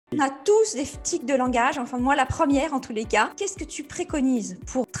On a tous des tics de langage, enfin moi la première en tous les cas. Qu'est-ce que tu préconises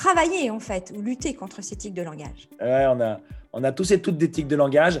pour travailler en fait ou lutter contre ces tics de langage? Ouais, on a tous et toutes des tics de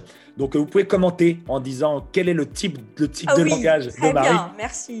langage. Donc, vous pouvez commenter en disant quel est le tic de langage de Marie bien,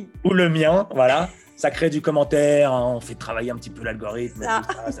 merci. ou le mien. Voilà, ça crée du commentaire, hein, on fait travailler un petit peu l'algorithme.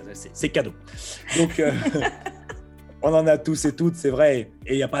 C'est cadeau. Donc, on en a tous et toutes, c'est vrai.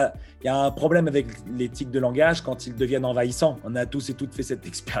 Et il y a un problème avec les tics de langage quand ils deviennent envahissants. On a tous et toutes fait cette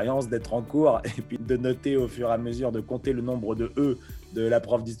expérience d'être en cours et puis de noter au fur et à mesure, de compter le nombre de E de la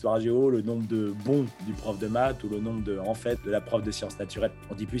prof d'histoire géo, le nombre de bons du prof de maths ou le nombre de la prof de sciences naturelles.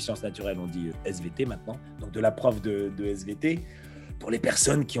 On dit plus sciences naturelles, on dit SVT maintenant. Donc de la prof de SVT pour les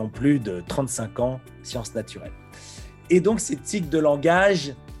personnes qui ont plus de 35 ans, sciences naturelles. Et donc ces tics de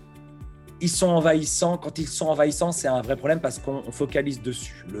langage, ils sont envahissants. Quand ils sont envahissants, c'est un vrai problème parce qu'on focalise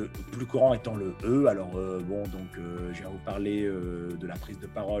dessus. Le plus courant étant le E. Alors, je viens vous parler de la prise de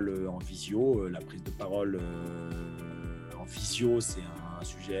parole en visio. La prise de parole en visio, c'est un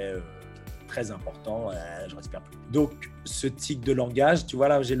sujet très important. Je respire plus. Donc, ce tic de langage, tu vois,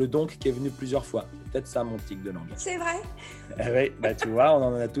 là, j'ai le donc qui est venu plusieurs fois. C'est peut-être ça, mon tic de langage. C'est vrai. Oui, tu vois, on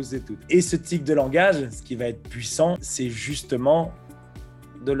en a tous et toutes. Et ce tic de langage, ce qui va être puissant, c'est justement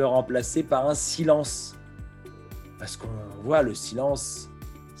de le remplacer par un silence. Parce qu'on voit, le silence,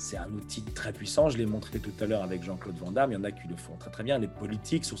 c'est un outil très puissant. Je l'ai montré tout à l'heure avec Jean-Claude Van Damme. Il y en a qui le font très très bien. Les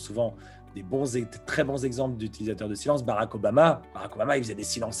politiques sont souvent des très bons exemples d'utilisateurs de silence. Barack Obama, il faisait des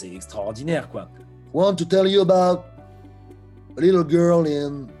silences extraordinaires, quoi. I want to tell you about a little girl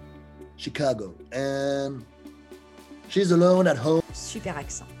in Chicago and she's alone at home. Super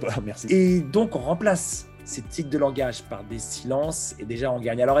accent. Merci. Et donc, on remplace ces tics de langage par des silences et déjà on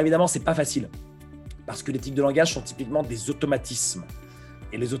gagne. Alors évidemment, c'est pas facile parce que les tics de langage sont typiquement des automatismes.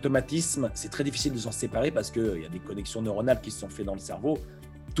 Et les automatismes, c'est très difficile de s'en séparer parce qu'il y a des connexions neuronales qui se sont faites dans le cerveau.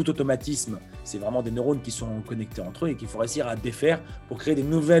 Tout automatisme, c'est vraiment des neurones qui sont connectés entre eux et qu'il faut réussir à défaire pour créer des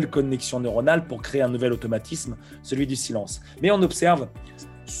nouvelles connexions neuronales, pour créer un nouvel automatisme, celui du silence. Mais on observe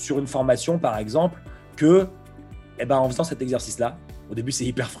sur une formation, par exemple, que, en faisant cet exercice-là, au début, c'est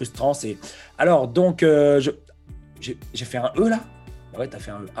hyper frustrant. Alors, donc, j'ai fait un E là. Ouais, t'as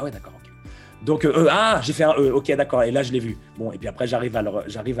fait un E. Ah ouais, d'accord. Okay. Donc, j'ai fait un E. Ok, d'accord. Et là, je l'ai vu. Bon, et puis après, j'arrive à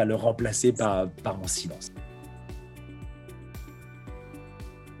le remplacer par mon silence.